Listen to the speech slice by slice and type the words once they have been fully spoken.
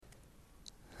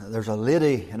There's a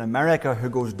lady in America who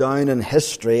goes down in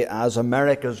history as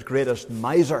America's greatest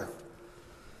miser.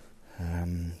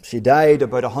 She died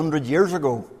about 100 years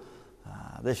ago.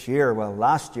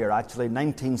 Last year actually,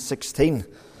 1916.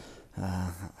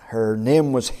 Her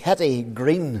name was Hetty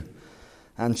Green,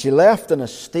 and she left an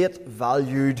estate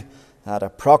valued at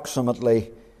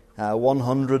approximately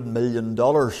 $100 million.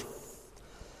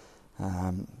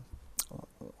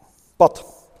 But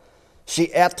she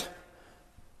ate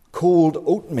cold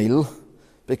oatmeal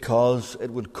because it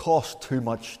would cost too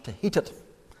much to heat it.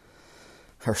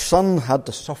 Her son had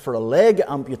to suffer a leg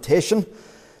amputation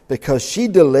because she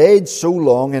delayed so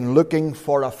long in looking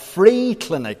for a free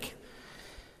clinic,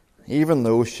 even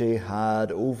though she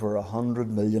had over $100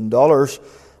 million,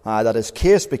 that his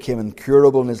case became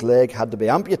incurable and his leg had to be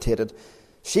amputated.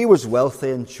 She was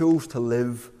wealthy and chose to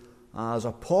live as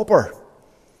a pauper.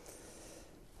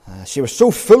 She was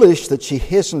so foolish that she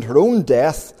hastened her own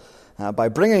death by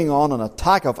bringing on an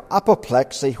attack of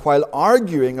apoplexy while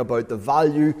arguing about the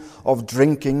value of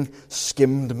drinking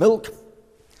skimmed milk.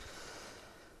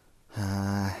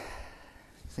 I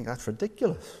think that's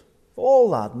ridiculous.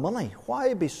 All that money,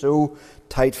 why be so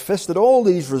tight-fisted? All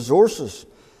these resources,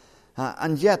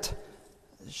 and yet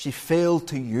she failed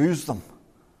to use them.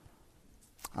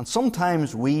 And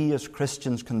sometimes we as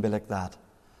Christians can be like that.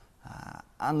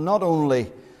 And not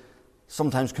only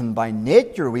sometimes can by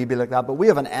nature we be like that, but we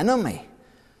have an enemy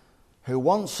who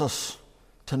wants us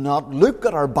to not look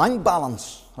at our bank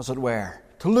balance, as it were,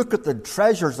 to look at the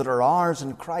treasures that are ours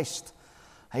in Christ.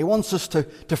 He wants us to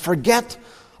forget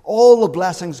all the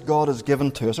blessings God has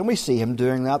given to us. And we see him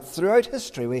doing that throughout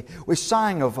history. We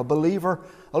sang of a believer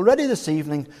already this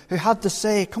evening who had to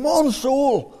say, "Come on,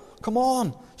 soul, come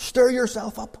on, stir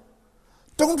yourself up.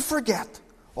 Don't forget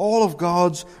all of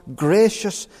God's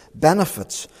gracious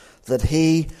benefits that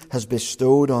he has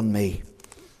bestowed on me."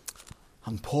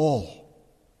 And Paul,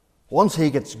 once he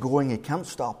gets going, he can't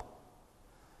stop.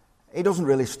 He doesn't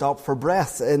really stop for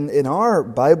breath. In our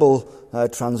Bible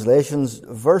translations,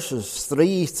 verses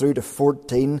 3 through to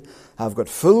 14 have got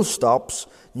full stops,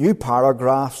 new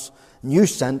paragraphs, new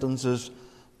sentences.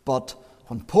 But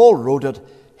when Paul wrote it,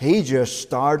 he just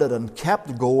started and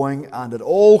kept going, and it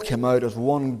all came out as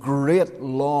one great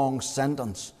long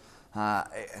sentence.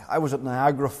 I was at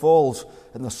Niagara Falls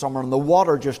in the summer, and the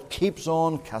water just keeps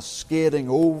on cascading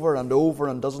over and over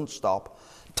and doesn't stop.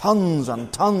 Tons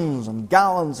and tons and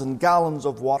gallons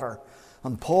of water.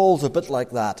 And Paul's a bit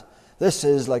like that. This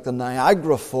is like the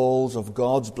Niagara Falls of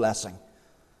God's blessing.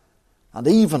 And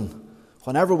even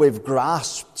whenever we've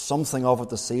grasped something of it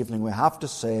this evening, we have to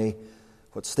say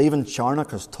what Stephen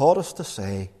Charnock has taught us to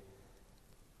say: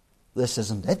 this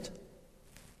isn't it.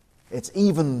 It's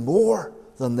even more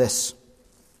than this.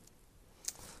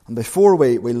 And before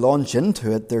we launch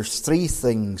into it, there's three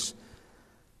things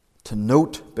to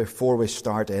note before we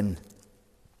start in.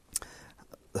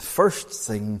 The first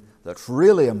thing that's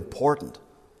really important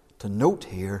to note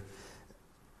here,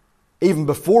 even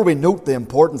before we note the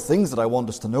important things that I want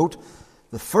us to note,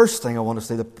 the first thing I want to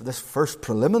say, this first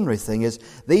preliminary thing, is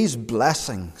these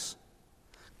blessings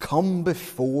come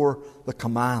before the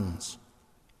commands.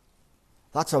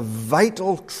 That's a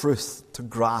vital truth to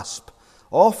grasp.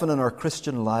 Often in our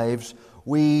Christian lives,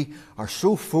 we are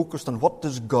so focused on what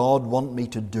does God want me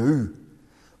to do.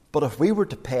 But if we were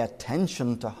to pay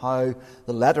attention to how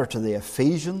the letter to the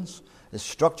Ephesians is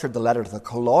structured, the letter to the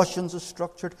Colossians is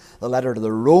structured, the letter to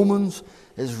the Romans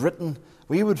is written,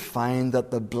 we would find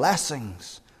that the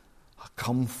blessings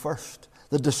come first.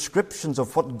 The descriptions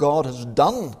of what God has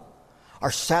done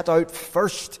are set out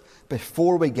first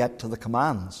before we get to the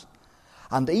commands.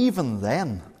 And even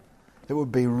then, it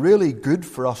would be really good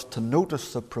for us to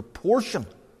notice the proportion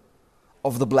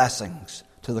of the blessings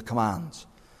to the commands.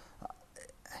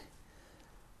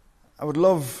 I would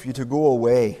love you to go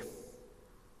away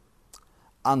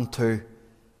and to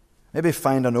maybe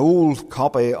find an old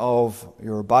copy of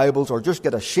your Bibles, or just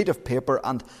get a sheet of paper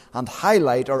and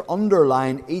highlight or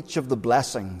underline each of the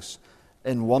blessings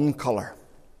in one colour.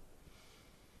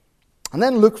 And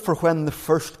then look for when the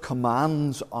first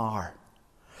commands are,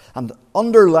 and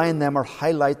underline them or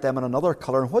highlight them in another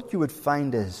colour. And what you would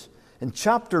find is, in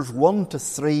chapters 1 to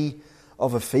 3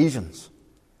 of Ephesians,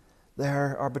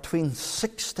 there are between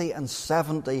 60 and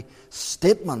 70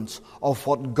 statements of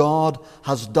what God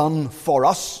has done for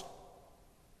us.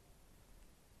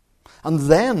 And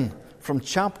then, from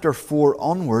chapter 4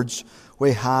 onwards,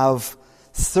 we have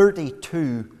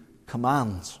 32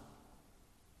 commands.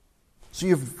 So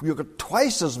you've got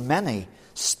twice as many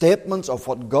statements of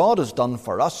what God has done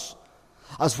for us,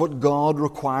 as what God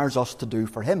requires us to do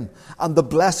for Him. And the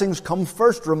blessings come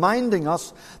first, reminding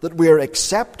us that we are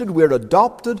accepted, we're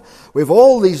adopted, we have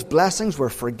all these blessings, we're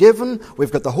forgiven,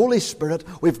 we've got the Holy Spirit,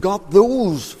 we've got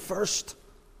those first.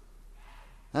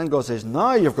 And God says,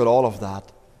 now you've got all of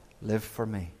that, live for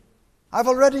me. I've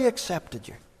already accepted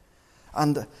you.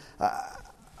 And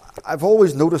I've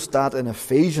always noticed that in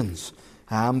Ephesians,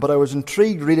 but I was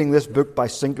intrigued reading this book by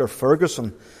Sinclair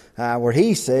Ferguson, where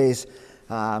he says,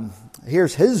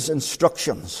 here's his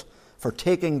instructions for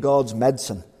taking God's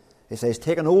medicine. He says,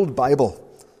 take an old Bible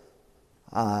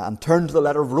and turn to the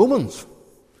letter of Romans.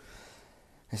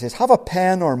 He says, have a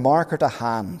pen or marker to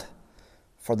hand.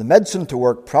 For the medicine to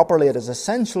work properly, it is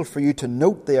essential for you to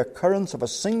note the occurrence of a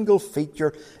single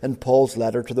feature in Paul's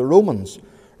letter to the Romans.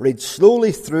 Read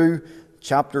slowly through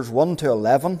chapters 1 to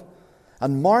 11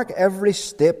 and mark every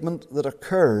statement that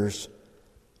occurs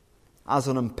as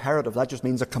an imperative. That just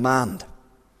means a command.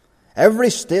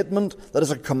 Every statement that is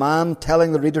a command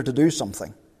telling the reader to do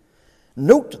something.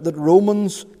 Note that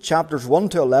Romans chapters 1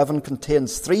 to 11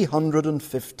 contains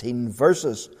 315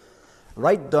 verses.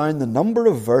 Write down the number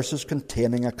of verses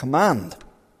containing a command.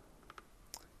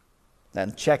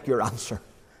 Then check your answer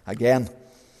again.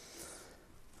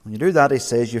 When you do that, he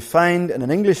says, you find in an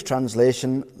English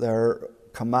translation there are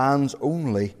commands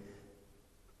only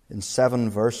in 7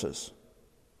 verses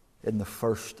in the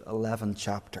first 11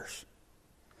 chapters.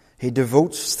 He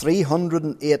devotes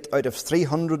 308 out of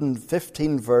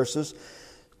 315 verses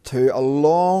to a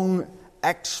long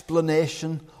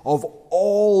explanation of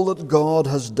all that God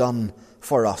has done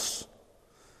for us.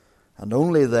 And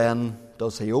only then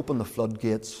does he open the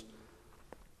floodgates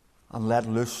and let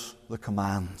loose the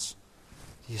commands.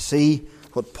 You see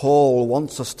what Paul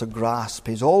wants us to grasp.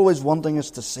 He's always wanting us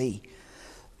to see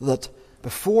that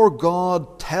before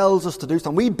God tells us to do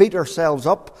something, we beat ourselves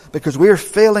up because we're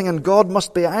failing and God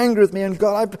must be angry with me and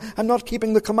God, I'm not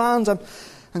keeping the commands.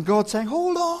 And God's saying,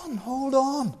 hold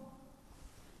on.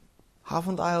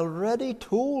 Haven't I already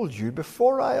told you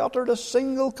before I uttered a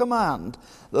single command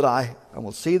that and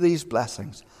we'll see these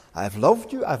blessings. I've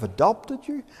loved you, I've adopted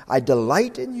you, I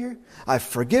delight in you, I've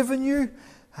forgiven you,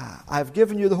 I've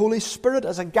given you the Holy Spirit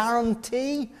as a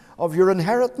guarantee of your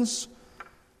inheritance.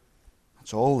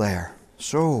 It's all there.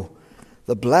 So,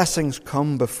 the blessings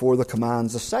come before the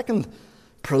commands. The second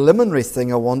preliminary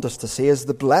thing I want us to see is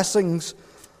the blessings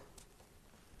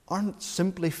aren't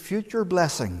simply future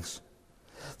blessings.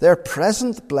 They're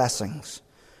present blessings.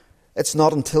 It's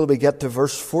not until we get to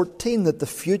verse 14 that the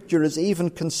future is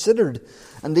even considered.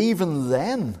 And even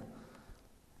then,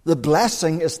 the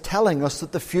blessing is telling us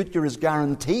that the future is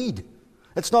guaranteed.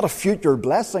 It's not a future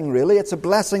blessing, really. It's a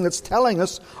blessing that's telling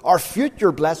us our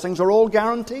future blessings are all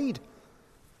guaranteed.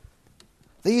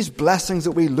 These blessings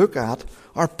that we look at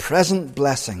are present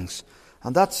blessings.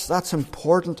 And that's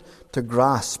important to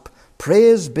grasp.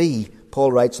 Praise be,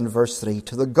 Paul writes in verse 3,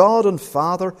 to the God and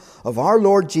Father of our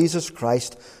Lord Jesus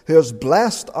Christ, who has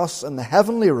blessed us in the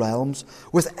heavenly realms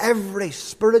with every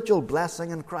spiritual blessing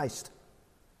in Christ.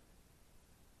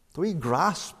 Do we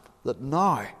grasp that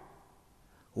now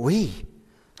we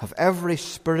have every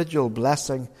spiritual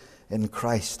blessing in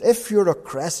Christ? If you're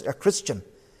a Christian,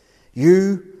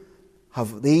 you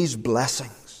have these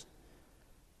blessings.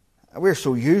 We're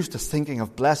so used to thinking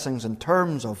of blessings in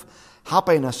terms of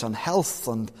happiness and health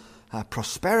and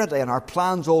prosperity and our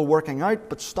plans all working out.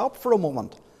 But stop for a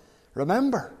moment.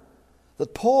 Remember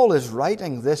that Paul is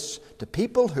writing this to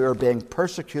people who are being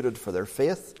persecuted for their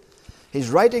faith. He's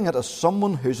writing it as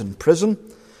someone who's in prison,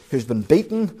 who's been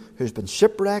beaten, who's been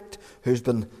shipwrecked, who's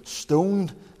been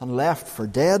stoned and left for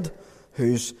dead,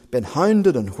 who's been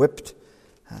hounded and whipped.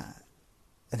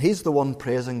 And he's the one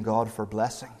praising God for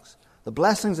blessings. The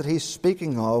blessings that he's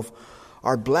speaking of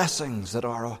are blessings that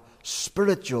are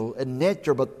spiritual in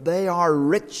nature, but they are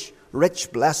rich, rich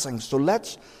blessings. So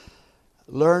let's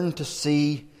learn to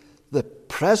see the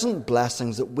present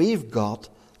blessings that we've got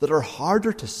that are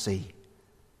harder to see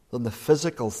than the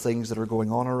physical things that are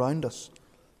going on around us.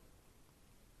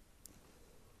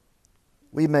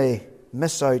 We may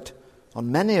miss out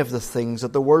on many of the things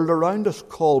that the world around us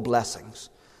call blessings.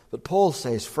 But Paul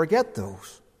says, forget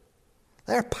those.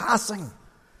 They're passing.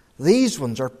 These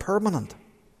ones are permanent.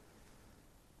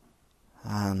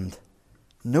 And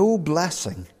no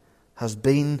blessing has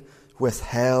been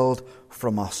withheld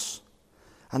from us.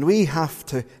 And we have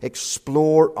to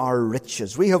explore our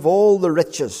riches. We have all the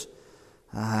riches.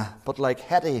 But like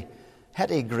Hetty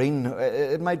Green,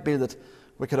 it might be that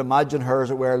we could imagine her, as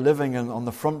it were, living on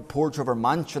the front porch of her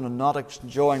mansion and not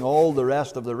enjoying all the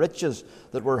rest of the riches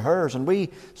that were hers. And we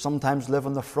sometimes live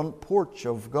on the front porch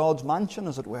of God's mansion,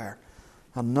 as it were,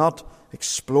 and not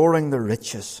exploring the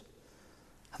riches.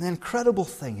 And the incredible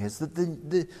thing is that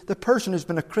the person who's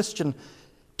been a Christian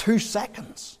 2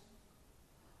 seconds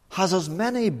has as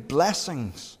many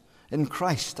blessings in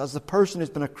Christ as the person who's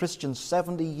been a Christian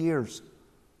 70 years.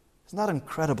 Isn't that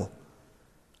incredible?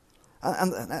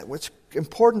 And it's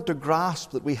important to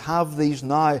grasp that we have these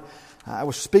now. I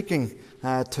was speaking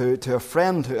to a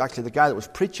friend, the guy that was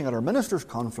preaching at our ministers'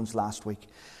 conference last week,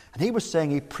 and he was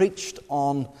saying he preached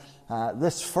on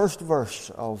this first verse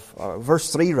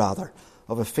verse 3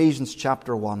 of Ephesians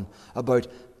chapter 1, about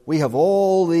we have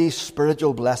all these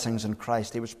spiritual blessings in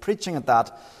Christ. He was preaching at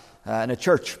that in a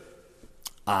church,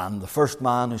 and the first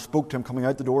man who spoke to him coming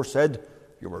out the door said,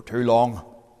 "You were too long."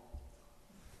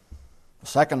 The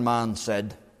second man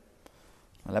said,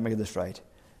 now let me get this right,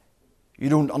 "You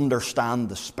don't understand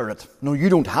the Spirit." No, you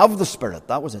don't have the Spirit.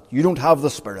 That was it. You don't have the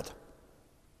Spirit.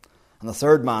 And the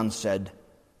third man said,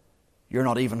 "You're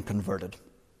not even converted."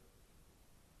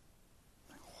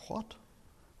 What?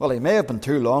 Well, he may have been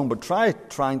too long, but try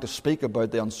trying to speak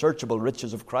about the unsearchable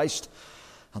riches of Christ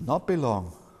and not be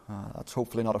long. That's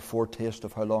hopefully not a foretaste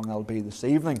of how long I'll be this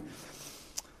evening.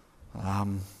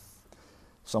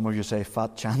 Some of you say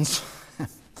fat chance.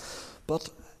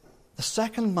 But the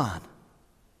second man,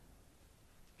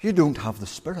 you don't have the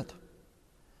Spirit.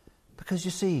 Because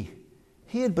you see,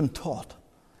 he had been taught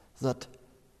that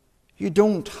you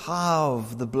don't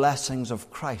have the blessings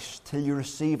of Christ till you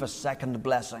receive a second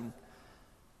blessing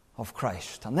of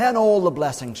Christ. And then all the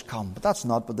blessings come. But that's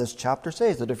not what this chapter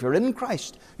says, that if you're in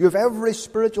Christ, you have every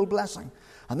spiritual blessing.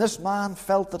 And this man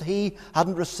felt that he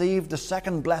hadn't received the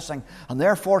second blessing, and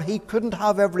therefore he couldn't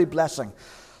have every blessing.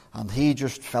 And he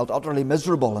just felt utterly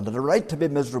miserable, and had a right to be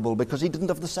miserable because he didn't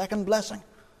have the second blessing.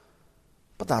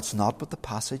 But that's not what the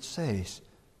passage says.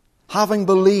 Having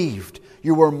believed,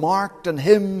 you were marked in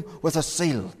him with a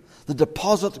seal, the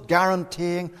deposit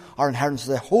guaranteeing our inheritance,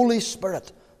 the Holy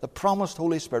Spirit, the promised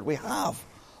Holy Spirit. We have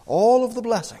all of the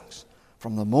blessings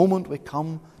from the moment we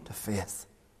come to faith.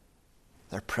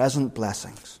 They're present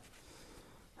blessings.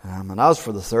 And as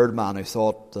for the third man who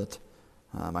thought that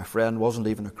my friend wasn't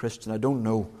even a Christian, I don't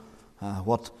know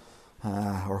what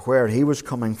or where he was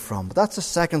coming from. But that's the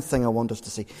second thing I want us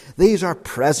to see. These are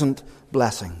present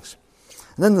blessings.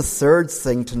 And then the third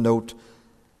thing to note,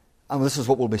 and this is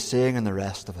what we'll be seeing in the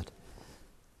rest of it,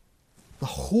 the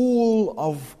whole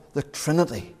of the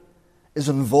Trinity is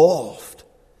involved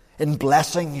in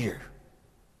blessing you.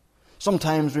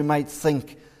 Sometimes we might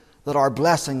think that our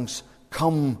blessings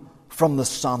come from the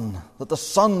Son, that the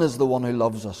Son is the one who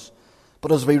loves us.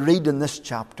 But as we read in this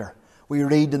chapter, we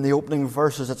read in the opening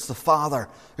verses, it's the Father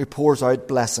who pours out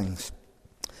blessings.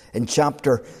 In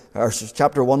chapter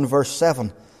 1, verse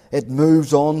 7, it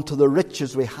moves on to the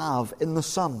riches we have in the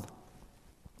Son.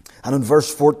 And in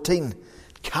verse 14,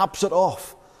 it caps it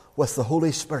off with the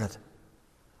Holy Spirit.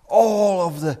 All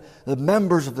of the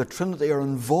members of the Trinity are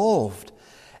involved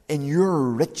in your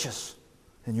riches,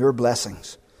 in your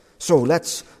blessings. So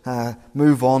let's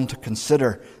move on to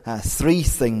consider 3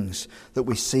 things that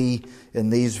we see in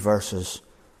these verses.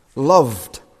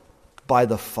 Loved by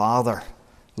the Father.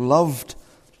 Loved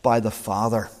by the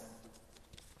Father.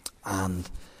 And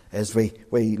as we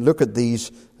look at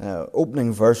these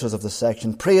opening verses of the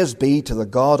section, praise be to the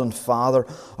God and Father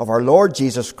of our Lord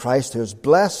Jesus Christ, who has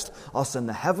blessed us in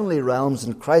the heavenly realms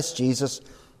in Christ Jesus.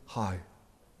 How?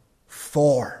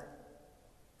 For.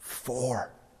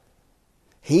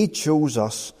 He chose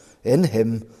us in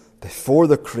him before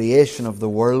the creation of the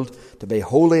world to be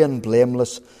holy and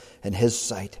blameless in his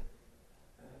sight.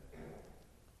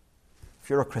 If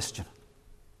you're a Christian,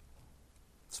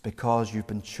 it's because you've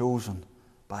been chosen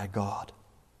by God.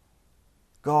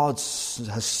 God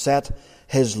has set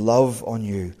his love on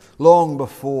you. Long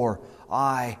before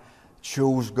I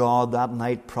chose God that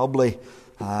night, probably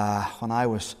when I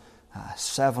was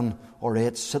 7 or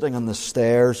 8, sitting on the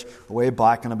stairs way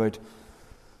back in about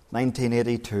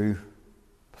 1982,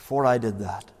 before I did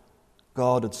that,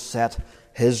 God had set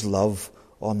his love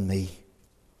on me.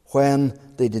 When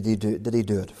did he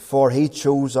do it? For he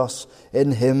chose us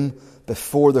in him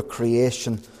before the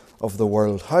creation of the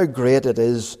world. How great it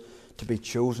is to be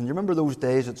chosen. You remember those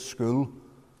days at school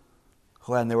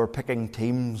when they were picking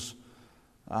teams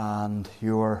and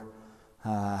you were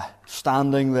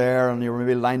standing there and you were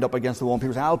maybe lined up against the wall and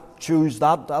people say, I'll choose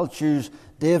that, I'll choose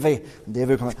Davy. And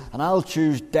Davy would come out, and I'll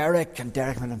choose Derek. And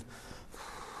Derek went in.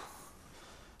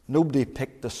 Nobody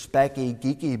picked the specky,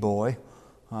 geeky boy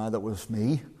that was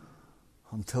me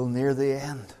until near the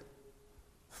end.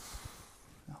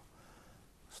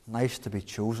 It's nice to be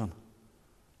chosen.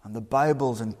 And the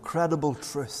Bible's incredible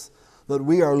truth that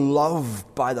we are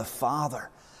loved by the Father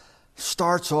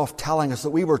starts off telling us that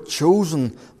we were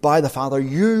chosen by the Father.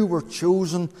 You were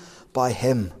chosen by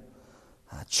Him.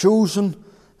 Chosen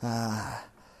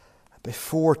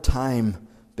before time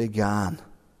began.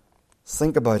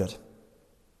 Think about it.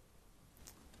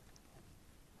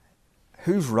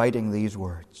 Who's writing these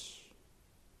words?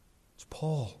 It's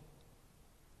Paul,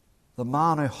 the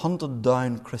man who hunted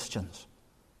down Christians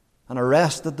and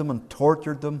arrested them and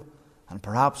tortured them and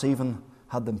perhaps even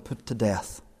had them put to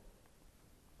death.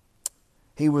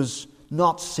 He was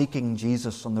not seeking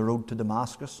Jesus on the road to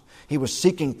Damascus. He was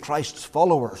seeking Christ's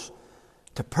followers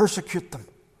to persecute them.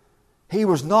 He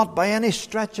was not by any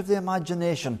stretch of the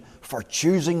imagination for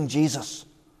choosing Jesus.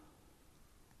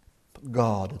 But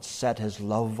God had set His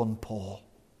love on Paul.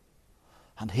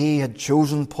 And He had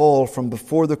chosen Paul from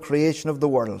before the creation of the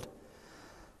world.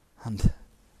 And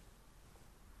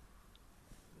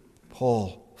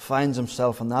Paul finds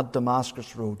himself on that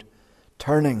Damascus road,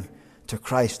 turning to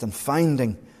Christ and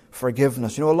finding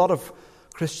forgiveness. You know, a lot of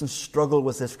Christians struggle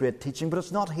with this great teaching, but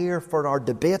it's not here for our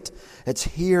debate. It's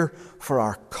here for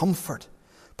our comfort.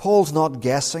 Paul's not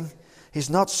guessing. He's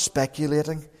not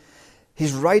speculating.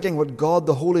 He's writing what God,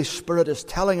 the Holy Spirit, is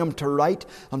telling him to write.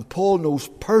 And Paul knows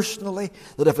personally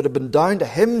that if it had been down to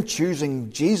him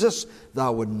choosing Jesus,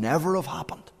 that would never have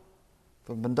happened. If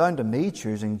it had been down to me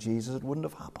choosing Jesus, it wouldn't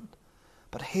have happened.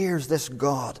 But here's this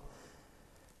God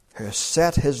who has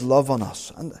set His love on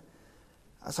us. And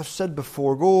as I've said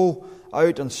before, go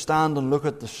out and stand and look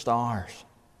at the stars,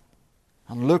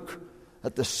 and look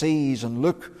at the seas, and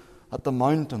look at the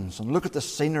mountains, and look at the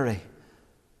scenery,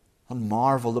 and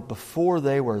marvel that before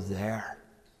they were there,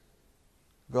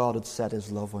 God had set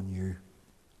His love on you.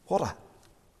 What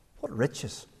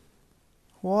riches!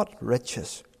 What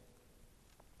riches!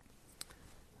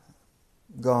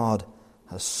 God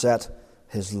has set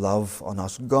His love on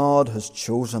us. God has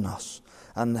chosen us.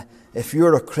 And if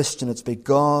you're a Christian, it's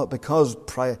because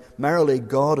primarily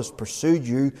God has pursued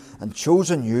you and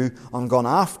chosen you and gone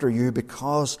after you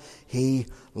because He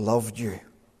loved you.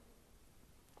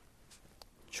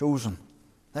 Chosen.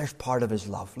 There's part of His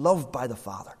love. Loved by the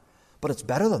Father. But it's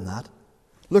better than that.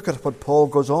 Look at what Paul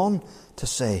goes on to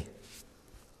say.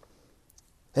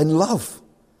 In love,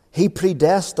 He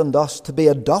predestined us to be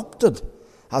adopted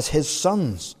as His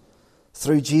sons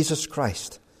through Jesus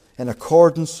Christ, in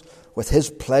accordance with His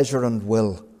pleasure and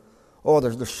will. Oh,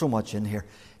 there's so much in here.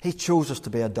 He chose us to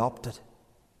be adopted.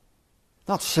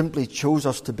 Not simply chose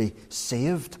us to be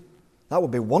saved. That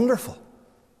would be wonderful.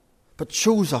 But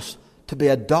chose us to be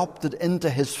adopted into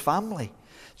His family.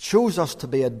 Chose us to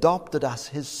be adopted as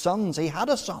His sons. He had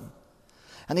a son.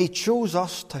 And He chose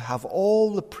us to have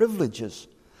all the privileges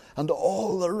and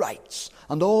all the rights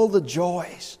and all the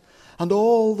joys and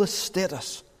all the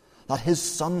status that His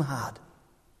Son had.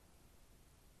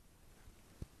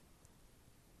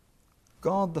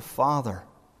 God the Father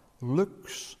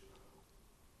looks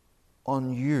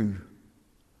on you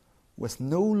with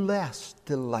no less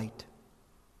delight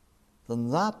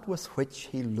than that with which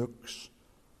He looks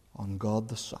on God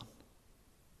the Son.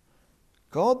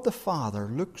 God the Father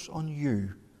looks on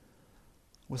you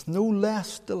with no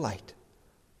less delight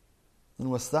than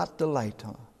with that delight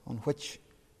on which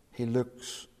He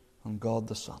looks on God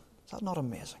the Son. Is that not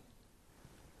amazing?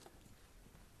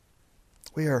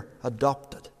 We are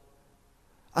adopted.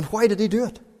 And why did He do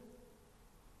it?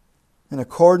 In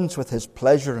accordance with His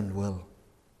pleasure and will.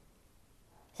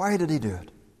 Why did He do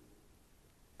it?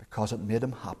 Because it made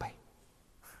Him happy.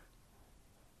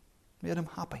 Made Him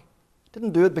happy.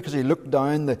 Didn't do it because He looked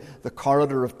down the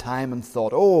corridor of time and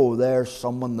thought, oh, there's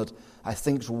someone that I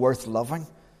think's worth loving.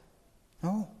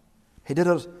 No. He did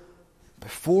it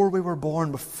before we were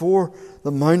born, before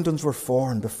the mountains were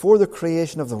formed, before the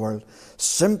creation of the world,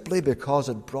 simply because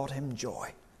it brought Him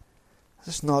joy.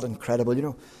 This is not incredible. You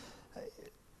know,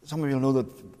 some of you know that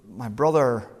my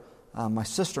brother and my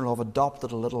sister-in-law have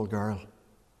adopted a little girl.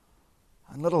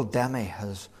 And little Demi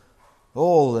has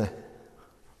all the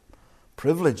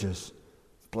privileges,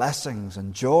 blessings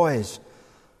and joys,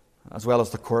 as well as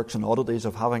the quirks and oddities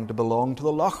of having to belong to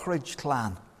the Lockridge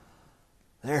clan.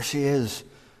 There she is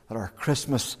at our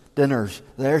Christmas dinners.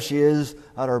 There she is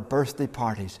at our birthday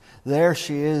parties. There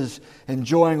she is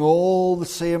enjoying all the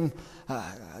same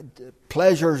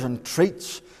pleasures and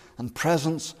treats and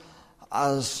presents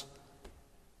as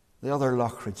the other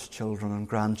Lockridge children and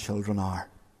grandchildren are.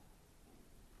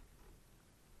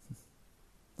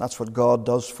 That's what God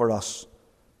does for us.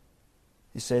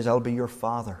 He says, I'll be your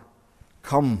father.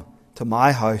 Come to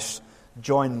my house,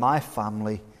 join my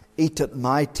family, eat at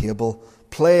my table,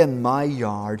 play in my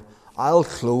yard. I'll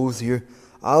clothe you.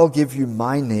 I'll give you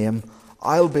my name.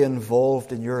 I'll be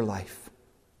involved in your life.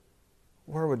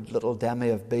 Where would little Demi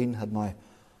have been had my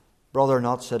brother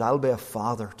not said, I'll be a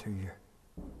father to you?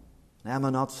 And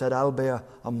Emma not said, I'll be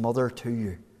a mother to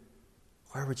you?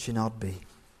 Where would she not be?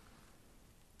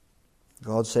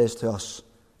 God says to us,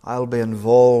 I'll be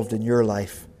involved in your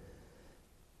life.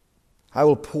 I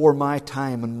will pour my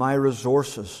time and my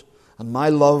resources and my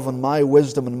love and my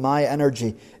wisdom and my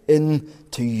energy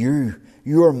into you.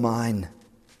 You are mine.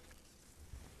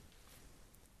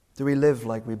 Do we live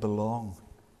like we belong?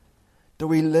 Do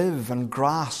we live and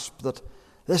grasp that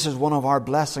this is one of our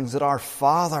blessings, that our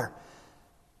Father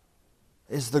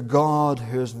is the God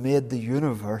who has made the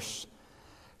universe,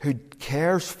 who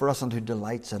cares for us and who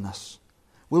delights in us?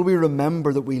 Will we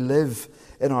remember that we live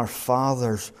in our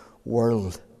Father's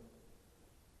world?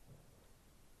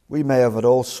 We may have had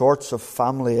all sorts of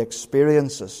family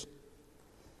experiences,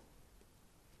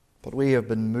 but we have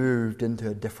been moved into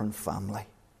a different family,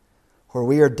 where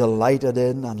we are delighted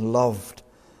in and loved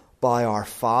by our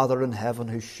Father in heaven,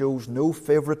 who shows no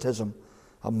favoritism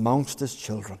amongst His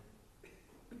children.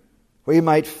 We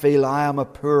might feel, I am a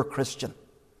poor Christian,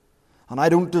 and I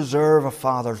don't deserve a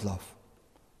Father's love.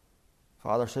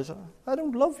 Father says, I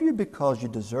don't love you because you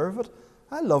deserve it.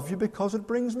 I love you because it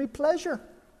brings me pleasure.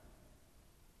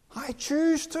 I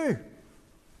choose to.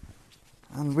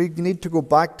 And we need to go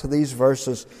back to these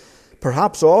verses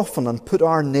perhaps often and put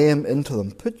our name into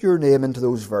them. Put your name into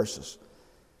those verses.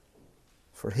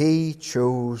 For He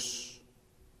chose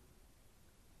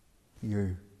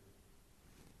you.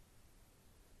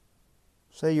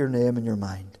 Say your name in your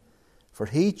mind. For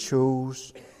He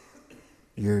chose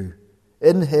you.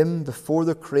 In Him, before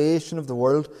the creation of the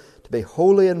world, to be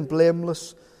holy and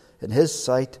blameless in His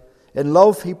sight. In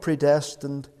love He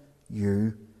predestined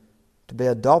you to be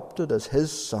adopted as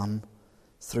His Son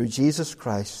through Jesus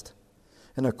Christ,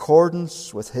 in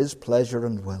accordance with His pleasure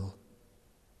and will.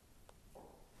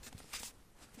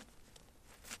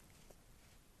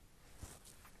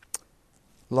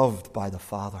 Loved by the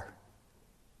Father.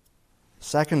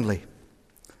 Secondly,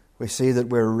 we see that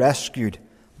we're rescued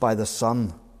by the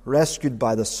Son. Rescued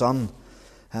by the Son.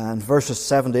 And verses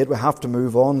 7 to 8, we have to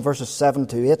move on. Verses 7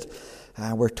 to 8,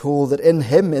 we're told that in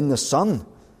Him, in the Son,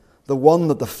 the one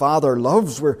that the Father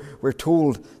loves, we're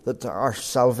told that our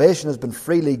salvation has been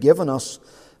freely given us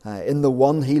in the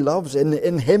one He loves.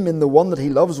 In Him, in the one that He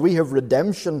loves, we have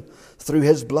redemption through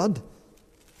His blood.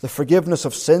 The forgiveness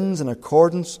of sins in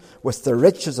accordance with the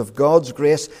riches of God's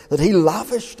grace that He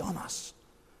lavished on us.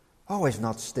 Oh, He's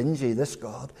not stingy, this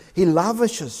God. He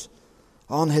lavishes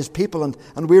on His people,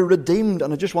 and we're redeemed.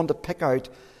 And I just want to pick out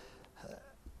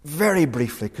very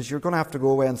briefly, because you're going to have to go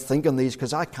away and think on these,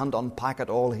 because I can't unpack it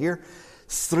all here.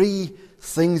 3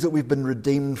 things that we've been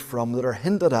redeemed from that are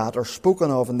hinted at or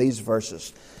spoken of in these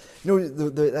verses. You know,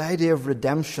 the idea of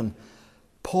redemption,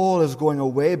 Paul is going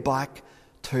away back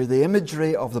to the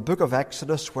imagery of the book of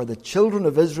Exodus, where the children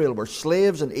of Israel were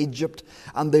slaves in Egypt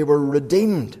and they were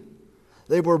redeemed.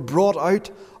 They were brought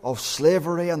out of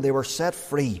slavery and they were set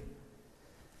free.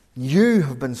 You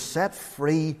have been set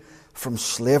free from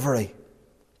slavery.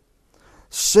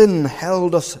 Sin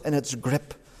held us in its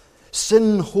grip.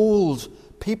 Sin holds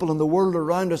people in the world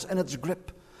around us in its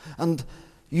grip. And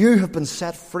you have been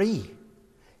set free.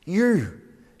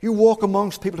 You walk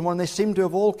amongst people tomorrow and they seem to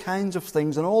have all kinds of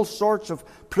things and all sorts of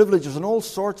privileges and all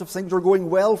sorts of things are going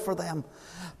well for them.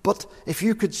 But if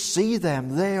you could see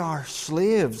them, they are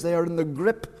slaves. They are in the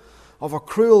grip of a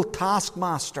cruel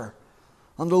taskmaster.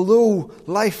 And although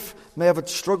life may have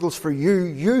its struggles for you,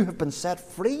 you have been set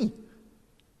free.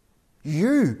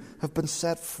 You have been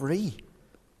set free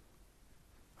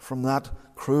from that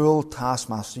cruel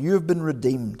taskmaster. You have been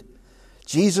redeemed.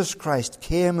 Jesus Christ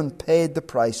came and paid the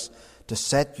price to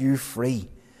set you free.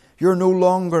 You're no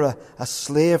longer a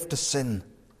slave to sin.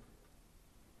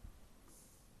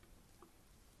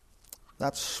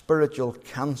 That spiritual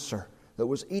cancer that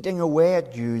was eating away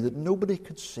at you that nobody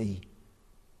could see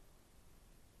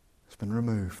has been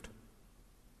removed.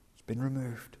 It's been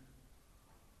removed.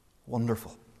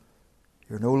 Wonderful.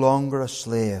 You're no longer a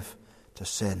slave to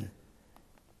sin.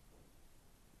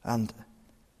 And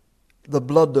the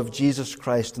blood of Jesus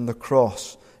Christ on the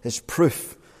cross is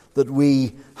proof that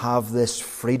we have this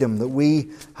freedom, that we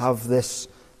have this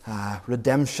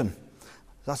redemption.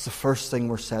 That's the first thing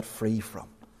we're set free from.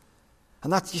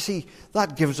 And that, you see,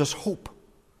 that gives us hope.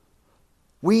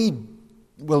 We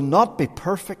will not be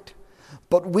perfect,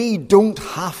 but we don't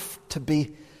have to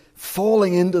be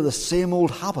falling into the same old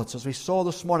habits as we saw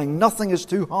this morning. Nothing is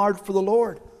too hard for the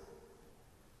Lord.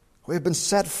 We've been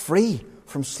set free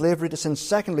from slavery to sin.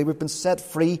 Secondly, we've been set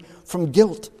free from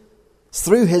guilt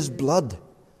through His blood.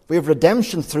 We have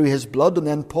redemption through his blood, and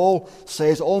then Paul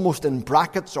says, almost in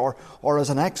brackets or as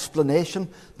an explanation,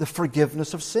 the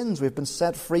forgiveness of sins. We've been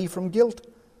set free from guilt.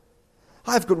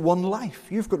 I've got one life.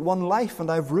 You've got one life,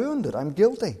 and I've ruined it. I'm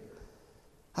guilty.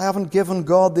 I haven't given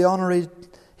God the honor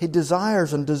he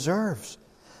desires and deserves.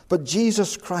 But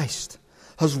Jesus Christ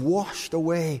has washed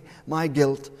away my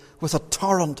guilt with a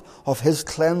torrent of his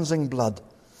cleansing blood.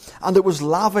 And it was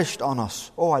lavished on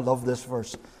us. Oh, I love this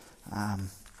verse.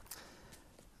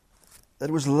 It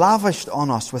was lavished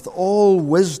on us with all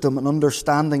wisdom and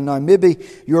understanding. Now, maybe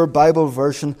your Bible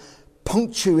version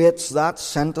punctuates that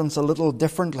sentence a little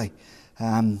differently.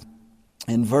 In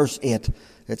verse 8,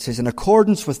 it says, in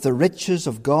accordance with the riches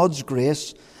of God's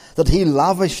grace that he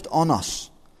lavished on us.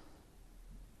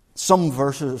 Some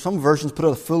versions put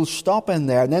a full stop in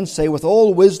there and then say, with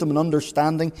all wisdom and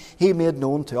understanding, he made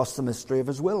known to us the mystery of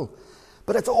his will.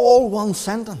 But it's all one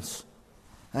sentence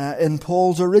in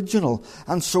Paul's original.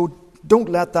 And so don't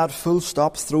let that full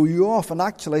stop throw you off. And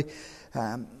actually,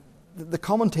 the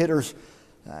commentators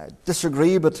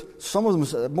disagree, but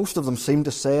most of them seem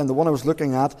to say, and the one I was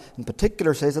looking at in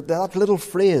particular says that little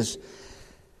phrase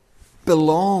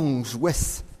belongs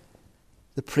with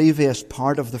the previous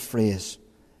part of the phrase.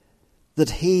 That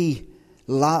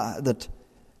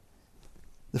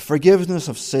the forgiveness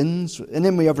of sins, in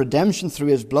him we have redemption through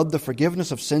his blood, the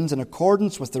forgiveness of sins in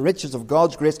accordance with the riches of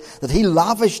God's grace, that he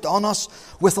lavished on us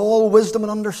with all wisdom and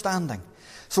understanding.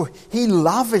 So he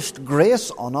lavished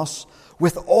grace on us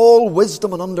with all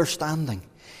wisdom and understanding.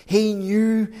 He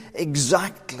knew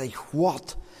exactly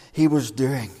what he was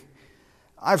doing.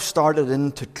 I've started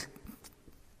into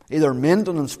either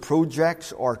maintenance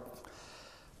projects or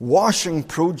washing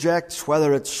projects,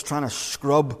 whether it's trying to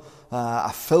scrub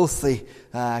a filthy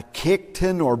cake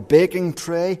tin or baking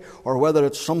tray, or whether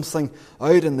it's something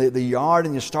out in the yard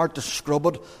and you start to scrub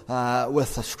it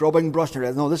with a scrubbing brush and you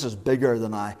realize, no, this is bigger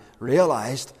than I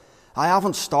realized. I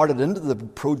haven't started into the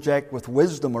project with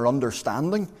wisdom or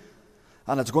understanding,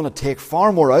 and it's going to take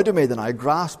far more out of me than I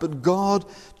grasp. But God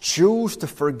chose to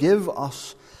forgive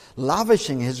us,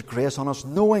 lavishing his grace on us,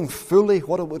 knowing fully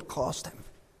what it would cost him.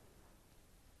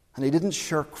 And he didn't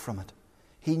shirk from it.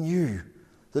 He knew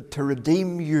that to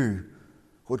redeem you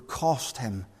would cost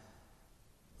him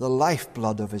the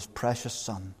lifeblood of his precious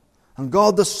Son. And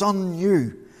God the Son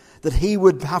knew that he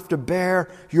would have to bear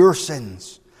your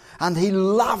sins. And he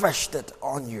lavished it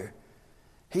on you.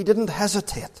 He didn't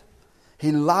hesitate.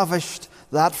 He lavished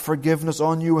that forgiveness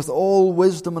on you with all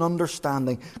wisdom and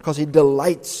understanding, because he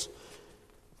delights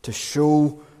to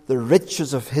show the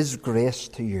riches of his grace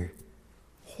to you.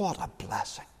 What a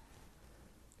blessing.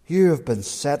 You have been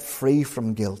set free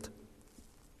from guilt.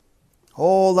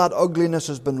 All that ugliness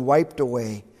has been wiped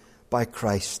away by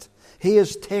Christ. He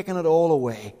has taken it all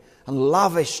away and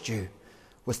lavished you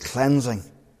with cleansing.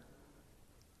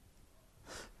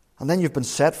 And then you've been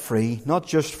set free, not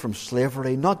just from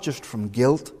slavery, not just from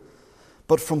guilt,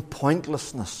 but from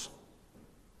pointlessness.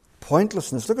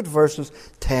 Pointlessness. Look at verses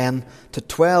 10 to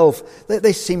 12.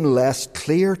 They seem less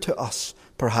clear to us,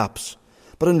 perhaps.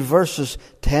 But in verses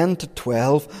 10 to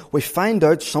 12, we find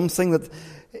out something that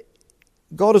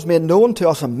God has made known to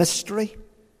us, a mystery.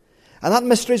 And that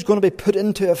mystery is going to be put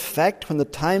into effect when the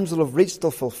times will have reached the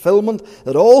fulfillment,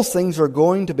 that all things are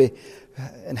going to be,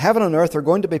 in heaven and earth, are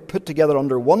going to be put together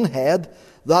under one head,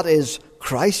 that is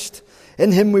Christ.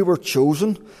 In him we were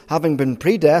chosen, having been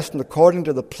predestined according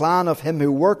to the plan of him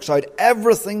who works out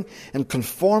everything in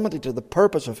conformity to the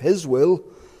purpose of his will.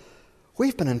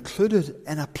 We've been included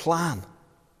in a plan.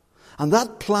 And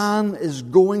that plan is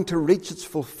going to reach its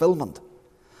fulfillment.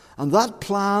 And that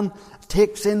plan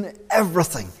takes in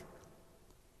everything.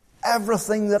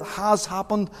 Everything that has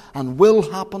happened and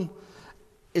will happen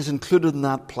is included in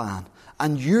that plan.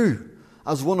 And you,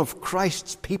 as one of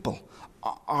Christ's people,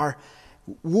 are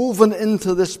woven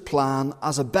into this plan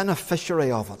as a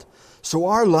beneficiary of it. So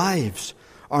our lives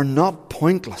are not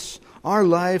pointless. Our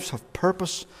lives have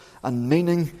purpose and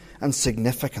meaning and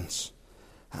significance.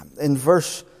 In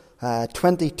verse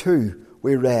 22,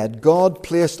 we read, God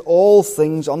placed all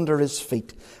things under his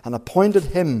feet and appointed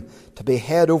him to be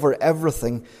head over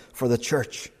everything for the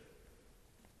church.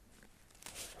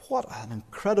 What an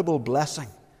incredible blessing.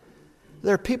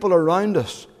 There are people around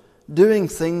us doing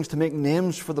things to make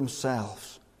names for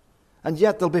themselves, and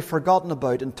yet they'll be forgotten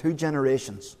about in 2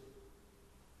 generations.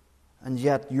 And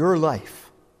yet your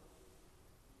life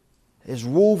is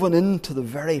woven into the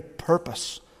very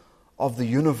purpose of the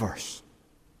universe.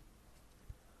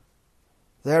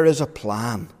 There is a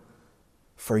plan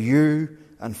for you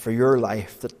and for your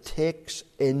life that takes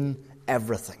in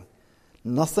everything.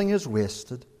 Nothing is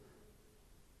wasted.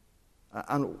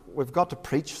 And we've got to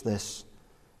preach this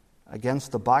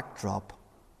against the backdrop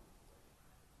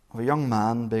of a young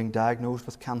man being diagnosed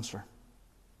with cancer,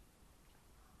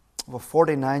 of a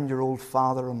 49-year-old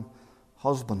father and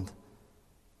husband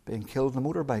being killed in a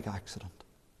motorbike accident.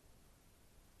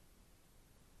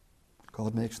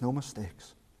 God makes no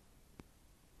mistakes.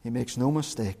 He makes no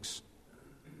mistakes.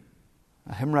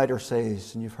 A hymn writer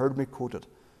says, and you've heard me quote it,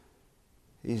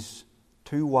 He's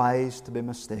too wise to be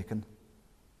mistaken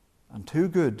and too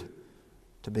good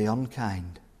to be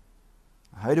unkind.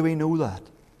 How do we know that?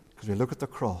 Because we look at the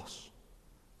cross,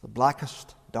 the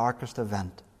blackest, darkest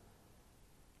event,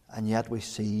 and yet we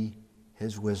see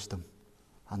His wisdom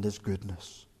and His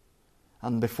goodness.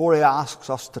 And before He asks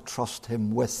us to trust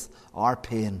Him with our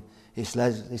pain, He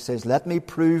says, let me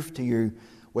prove to you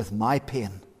with my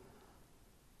pain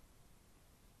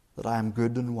that I am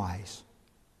good and wise,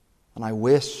 and I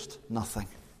waste nothing.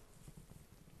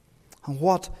 And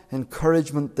what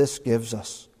encouragement this gives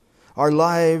us. Our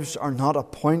lives are not a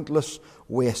pointless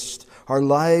waste. Our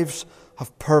lives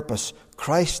have purpose.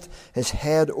 Christ is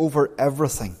head over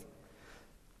everything.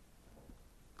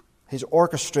 He's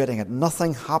orchestrating it.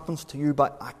 Nothing happens to you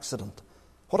by accident.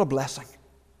 What a blessing.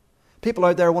 People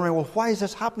out there wondering, well, why is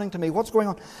this happening to me? What's going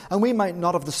on? And we might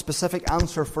not have the specific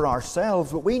answer for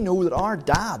ourselves, but we know that our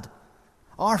dad,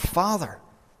 our Father,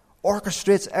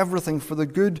 orchestrates everything for the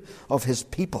good of His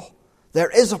people. There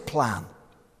is a plan.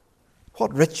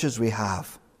 What riches we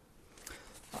have.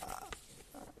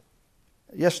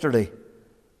 Yesterday,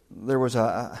 there was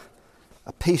a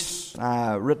piece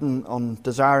written on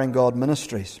Desiring God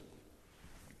Ministries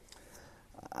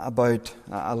about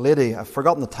a lady. I've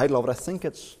forgotten the title of it. I think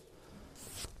it's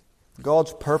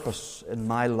God's Purpose in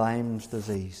My Lyme's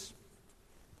Disease.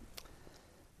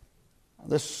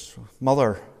 This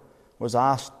mother was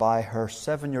asked by her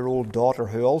 7-year-old daughter,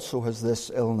 who also has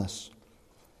this illness,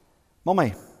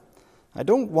 Mummy, I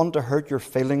don't want to hurt your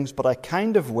feelings, but I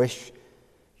kind of wish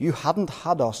you hadn't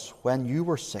had us when you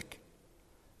were sick.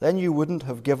 Then you wouldn't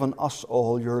have given us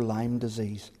all your Lyme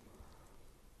disease.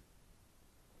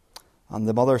 And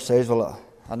the mother says, well,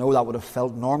 I know that would have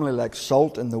felt normally like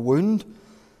salt in the wound,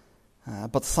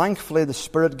 but thankfully the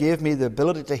Spirit gave me the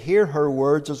ability to hear her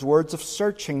words as words of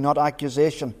searching, not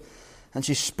accusation. And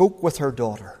she spoke with her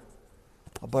daughter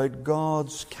about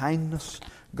God's kindness,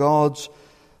 God's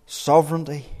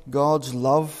sovereignty, God's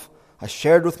love. I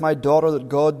shared with my daughter that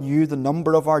God knew the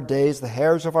number of our days, the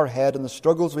hairs of our head, and the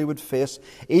struggles we would face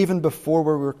even before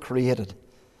we were created.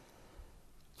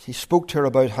 She spoke to her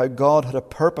about how God had a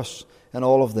purpose in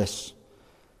all of this.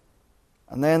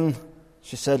 And then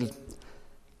she said,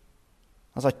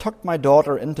 as I tucked my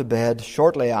daughter into bed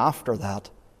shortly after that,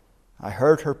 I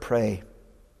heard her pray,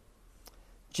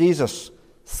 Jesus,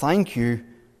 thank you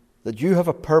that you have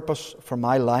a purpose for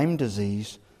my Lyme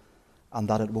disease and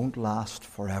that it won't last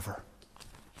forever.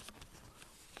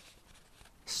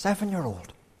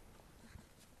 7-year-old.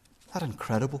 Isn't that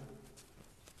incredible?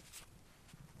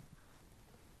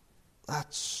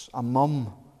 That's a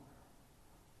mum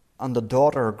and a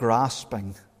daughter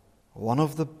grasping one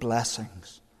of the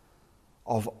blessings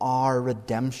of our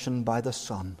redemption by the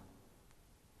Son.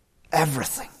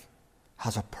 Everything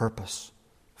has a purpose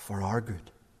for our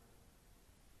good.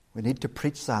 We need to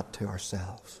preach that to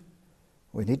ourselves.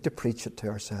 We need to preach it to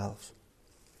ourselves.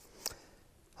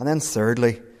 And then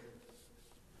thirdly,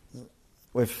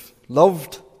 we've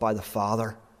loved by the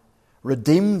Father,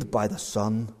 redeemed by the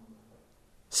Son,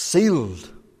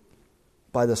 sealed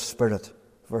by the Spirit,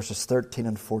 verses 13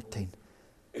 and 14.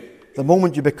 The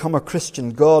moment you become a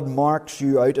Christian, God marks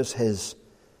you out as His.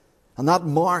 And that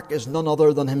mark is none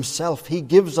other than Himself. He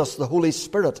gives us the Holy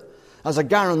Spirit as a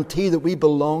guarantee that we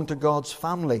belong to God's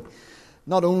family.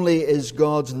 Not only is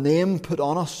God's name put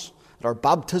on us at our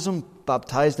baptism,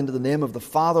 baptized into the name of the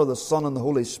Father, the Son, and the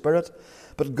Holy Spirit,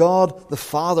 but God the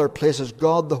Father places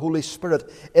God the Holy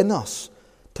Spirit in us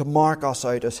to mark us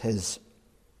out as His.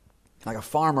 Like a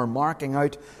farmer marking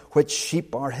out which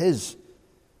sheep are his.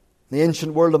 In the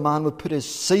ancient world, a man would put his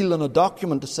seal on a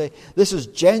document to say, this is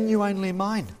genuinely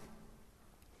mine.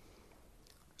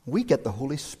 We get the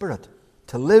Holy Spirit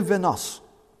to live in us.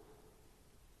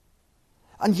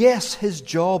 And yes, His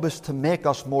job is to make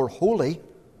us more holy.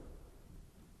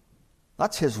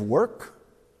 That's His work.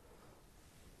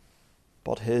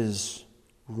 But His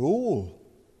role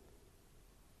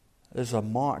is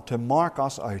to mark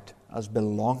us out as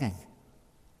belonging.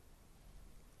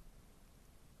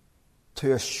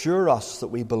 To assure us that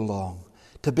we belong.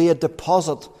 To be a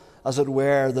deposit, as it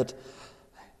were, that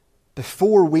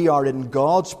before we are in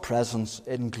God's presence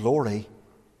in glory,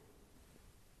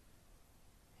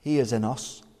 He is in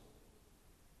us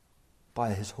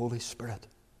by His Holy Spirit.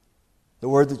 The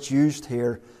word that's used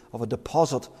here of a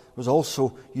deposit was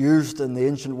also used in the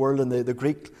ancient world in the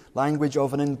Greek language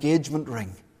of an engagement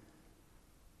ring.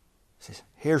 He says,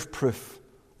 here's proof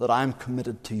that I'm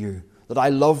committed to you, that I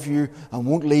love you and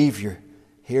won't leave you.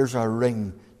 Here's our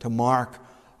ring to mark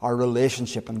our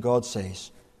relationship. And God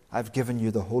says, I've given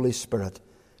you the Holy Spirit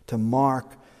to mark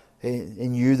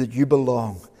in you that you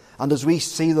belong. And as we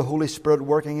see the Holy Spirit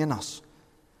working in us,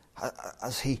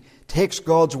 as He takes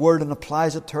God's Word and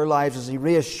applies it to our lives, as He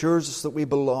reassures us that we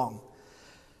belong,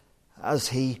 as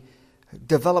He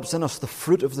develops in us the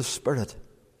fruit of the Spirit,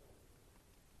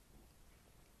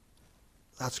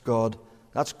 that's God.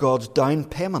 That's God's down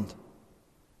payment.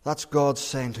 That's God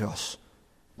saying to us,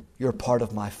 you're part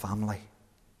of my family.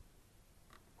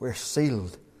 We're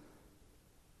sealed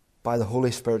by the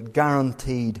Holy Spirit,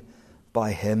 guaranteed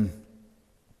by Him.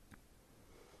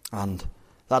 And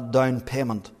that down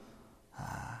payment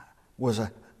was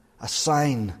a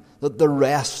sign that the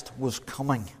rest was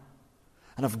coming.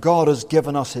 And if God has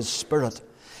given us His Spirit,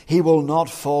 He will not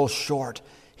fall short.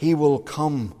 He will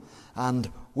come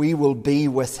and we will be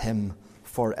with Him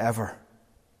forever.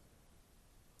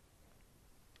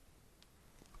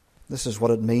 This is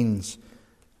what it means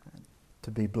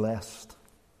to be blessed.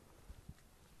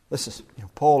 This is,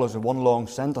 Paul is a one long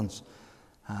sentence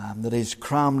that he's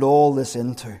crammed all this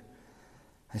into.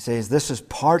 He says this is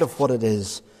part of what it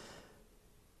is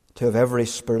to have every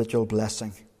spiritual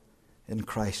blessing in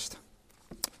Christ.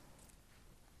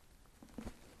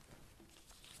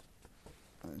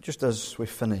 Just as we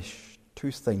finish,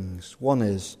 two things. One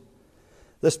is,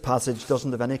 this passage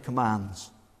doesn't have any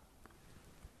commands.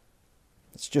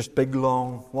 It's just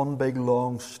one big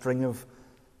long string of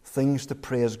things to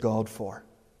praise God for.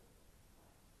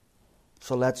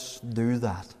 So let's do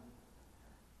that.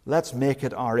 Let's make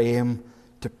it our aim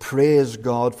to praise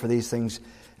God for these things.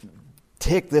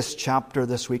 Take this chapter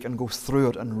this week and go through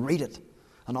it and read it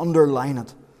and underline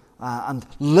it and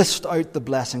list out the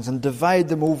blessings and divide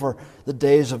them over the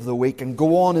days of the week and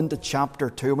go on into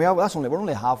chapter 2. We're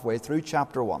only halfway through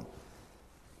chapter 1.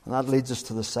 And that leads us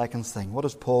to the second thing. What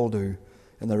does Paul do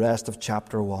in the rest of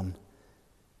chapter 1?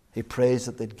 He prays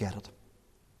that they'd get it,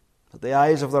 that the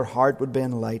eyes of their heart would be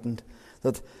enlightened,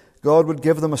 that God would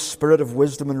give them a spirit of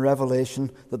wisdom and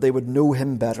revelation, that they would know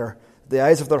Him better, that the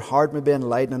eyes of their heart may be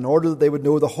enlightened in order that they would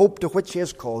know the hope to which He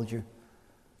has called you,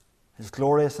 His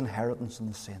glorious inheritance in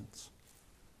the saints,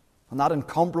 and that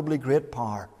incomparably great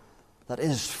power that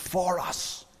is for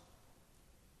us.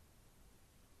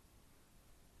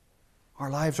 Our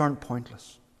lives aren't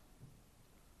pointless.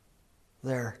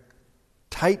 They're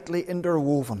tightly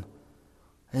interwoven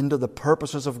into the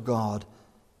purposes of God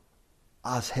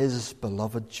as His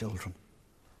beloved children.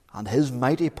 And His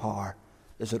mighty power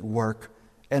is at work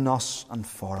in us and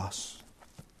for us.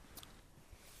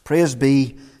 Praise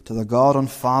be to the God and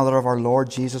Father of our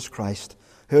Lord Jesus Christ,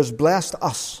 who has blessed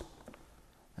us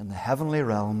in the heavenly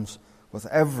realms with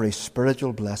every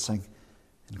spiritual blessing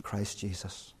in Christ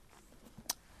Jesus.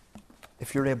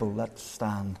 If you're able, let's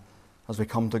stand as we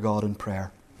come to God in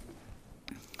prayer.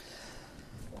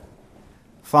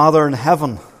 Father in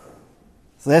heaven,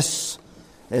 this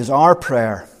is our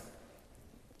prayer.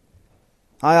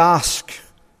 I ask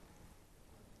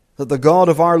that the God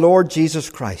of our Lord Jesus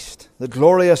Christ, the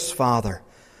glorious Father,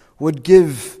 would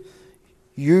give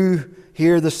you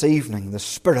here this evening the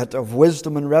spirit of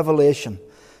wisdom and revelation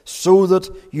so that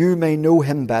you may know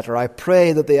Him better. I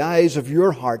pray that the eyes of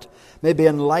your heart may be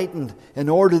enlightened in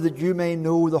order that you may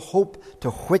know the hope to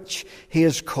which He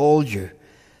has called you,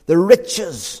 the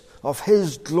riches of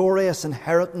His glorious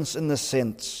inheritance in the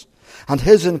saints, and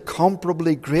His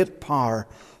incomparably great power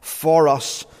for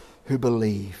us who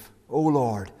believe. O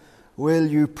Lord, will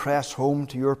you press home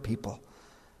to your people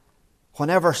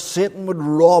whenever Satan would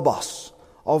rob us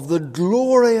of the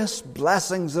glorious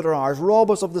blessings that are ours,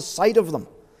 rob us of the sight of them.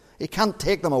 He can't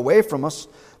take them away from us,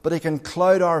 but he can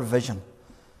cloud our vision.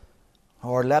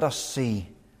 Or let us see.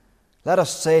 Let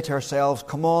us say to ourselves,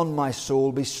 come on, my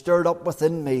soul, be stirred up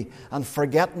within me, and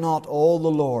forget not all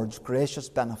the Lord's gracious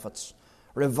benefits.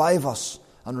 Revive us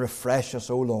and refresh us,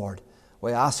 O Lord.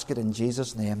 We ask it in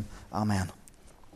Jesus' name. Amen.